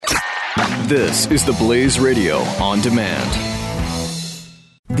This is the Blaze Radio on demand.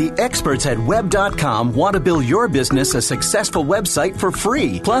 The experts at Web.com want to build your business a successful website for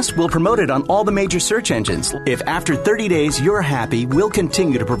free. Plus, we'll promote it on all the major search engines. If after 30 days you're happy, we'll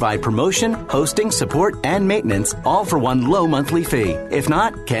continue to provide promotion, hosting, support, and maintenance, all for one low monthly fee. If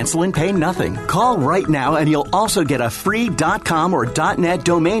not, cancel and pay nothing. Call right now and you'll also get a free .com or .net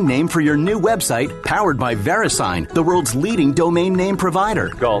domain name for your new website, powered by VeriSign, the world's leading domain name provider.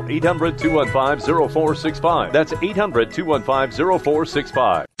 Call 800-215-0465. That's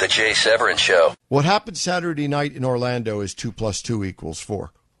 800-215-0465. The Jay Severance Show. What happened Saturday night in Orlando is 2 + 2 =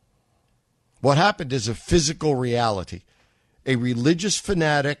 4. What happened is a physical reality. A religious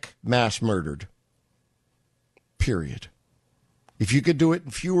fanatic mass murdered. Period. If you could do it in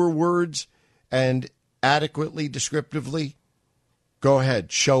fewer words and adequately, descriptively, go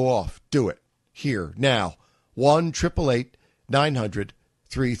ahead, show off, do it. Here, now.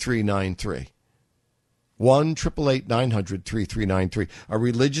 1-888-900-3393. 1-888-900-3393. A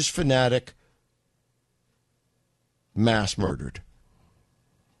religious fanatic mass murdered.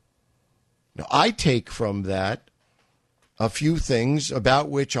 Now, I take from that a few things about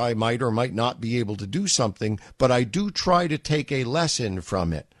which I might or might not be able to do something, but I do try to take a lesson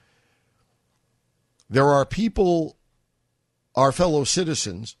from it. There are people, our fellow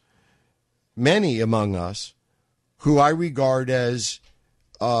citizens, many among us, who I regard as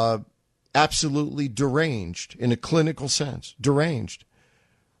absolutely deranged in a clinical sense, deranged,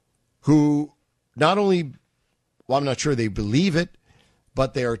 who not only, well, I'm not sure they believe it,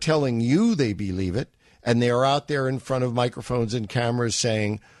 but they are telling you they believe it, and they are out there in front of microphones and cameras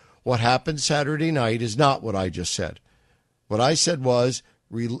saying, what happened Saturday night is not what I just said. What I said was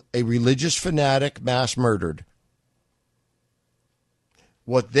a religious fanatic mass murdered.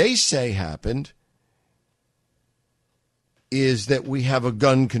 What they say happened is that we have a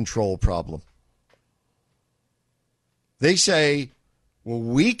gun control problem. They say, well,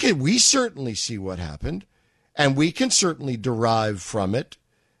 we certainly see what happened, and we can certainly derive from it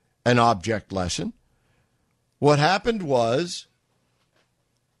an object lesson. What happened was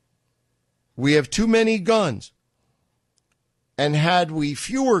we have too many guns, and had we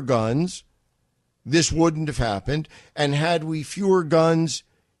fewer guns, this wouldn't have happened, and had we fewer guns,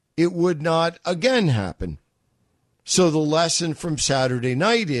 it would not again happen. So the lesson from Saturday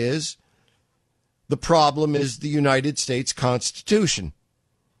night is the problem is the United States Constitution.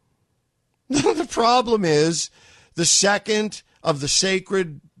 The problem is the second of the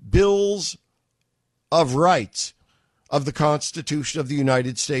sacred bills of rights of the Constitution of the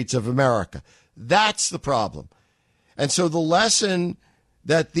United States of America. That's the problem. And so the lesson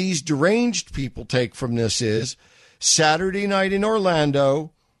that these deranged people take from this is Saturday night in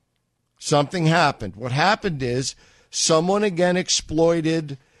Orlando, something happened. What happened is someone again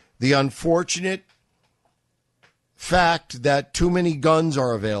exploited the unfortunate fact that too many guns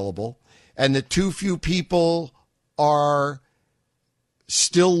are available and that too few people are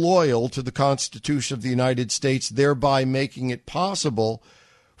still loyal to the Constitution of the United States, thereby making it possible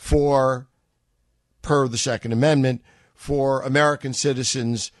for, per the Second Amendment, for American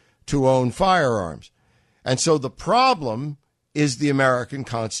citizens to own firearms. And so the problem is the American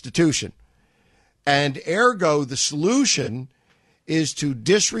Constitution. And ergo, the solution is to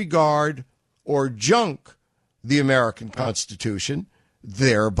disregard or junk the American Constitution,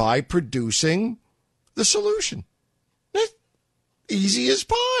 thereby producing the solution. Easy as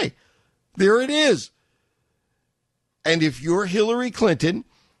pie. There it is. And if you're Hillary Clinton,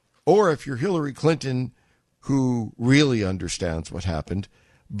 or if you're Hillary Clinton who really understands what happened,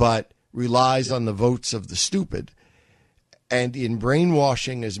 but relies on the votes of the stupid, and in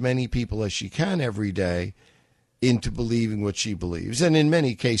brainwashing as many people as she can every day into believing what she believes. And in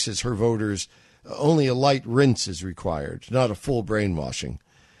many cases, her voters, only a light rinse is required, not a full brainwashing.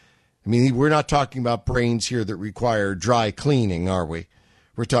 I mean, we're not talking about brains here that require dry cleaning, are we?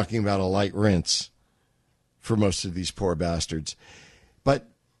 We're talking about a light rinse for most of these poor bastards. But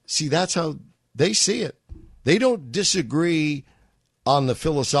see, that's how they see it. They don't disagree on the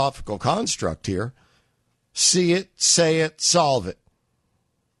philosophical construct here. See it, say it, solve it.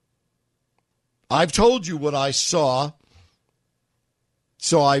 I've told you what I saw,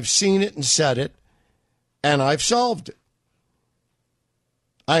 so I've seen it and said it, and I've solved it.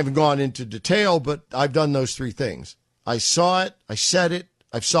 I haven't gone into detail, but I've done those three things. I saw it, I said it,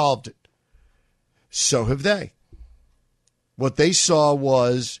 I've solved it. So have they. What they saw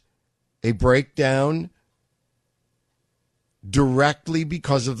was a breakdown directly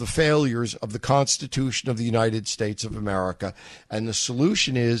because of the failures of the Constitution of the United States of America. And the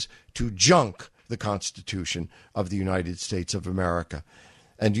solution is to junk the Constitution of the United States of America.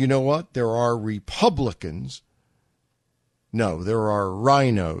 And you know what? There are Republicans. No, there are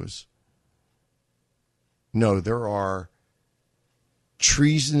rhinos. No, there are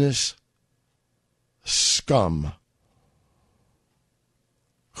treasonous scum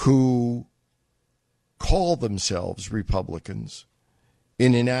who call themselves Republicans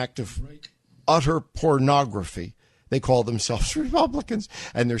in an act of utter pornography. They call themselves Republicans,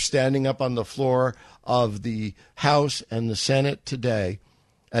 and they're standing up on the floor of the House and the Senate today,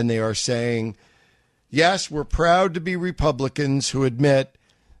 and they are saying, yes, we're proud to be Republicans who admit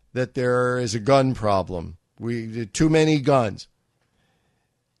that there is a gun problem. We too many guns.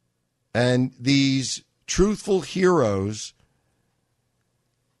 And these truthful heroes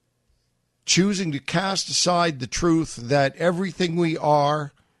choosing to cast aside the truth that everything we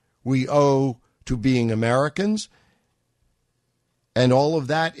are, we owe to being Americans, and all of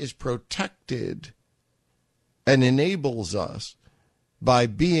that is protected and enables us by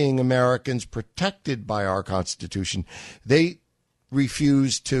being Americans protected by our Constitution. They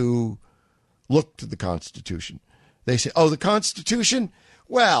refuse to look to the Constitution. They say, oh, the Constitution?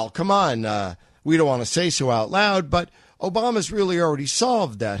 Well, come on. We don't want to say so out loud, but Obama's really already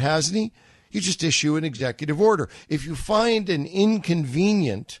solved that, hasn't he? You just issue an executive order. If you find an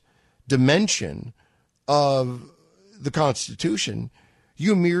inconvenient dimension of the Constitution,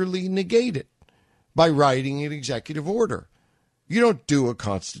 you merely negate it by writing an executive order. You don't do a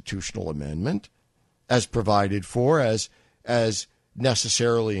constitutional amendment as provided for, as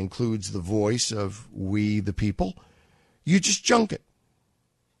necessarily includes the voice of we, the people. You just junk it.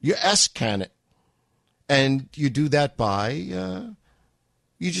 You S-can it. And you do that by,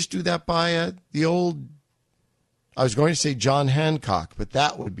 the old, I was going to say John Hancock, but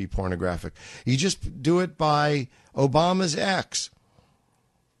that would be pornographic. You just do it by Obama's X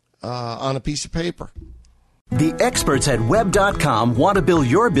on a piece of paper. The experts at Web.com want to build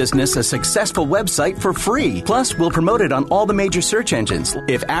your business a successful website for free. Plus, we'll promote it on all the major search engines.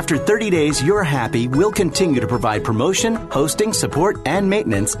 If after 30 days you're happy, we'll continue to provide promotion, hosting, support, and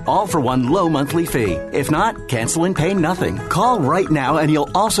maintenance, all for one low monthly fee. If not, cancel and pay nothing. Call right now and you'll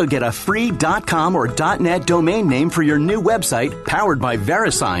also get a free .com or .net domain name for your new website, powered by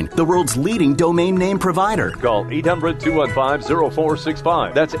VeriSign, the world's leading domain name provider. Call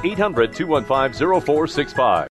 800-215-0465. That's 800-215-0465.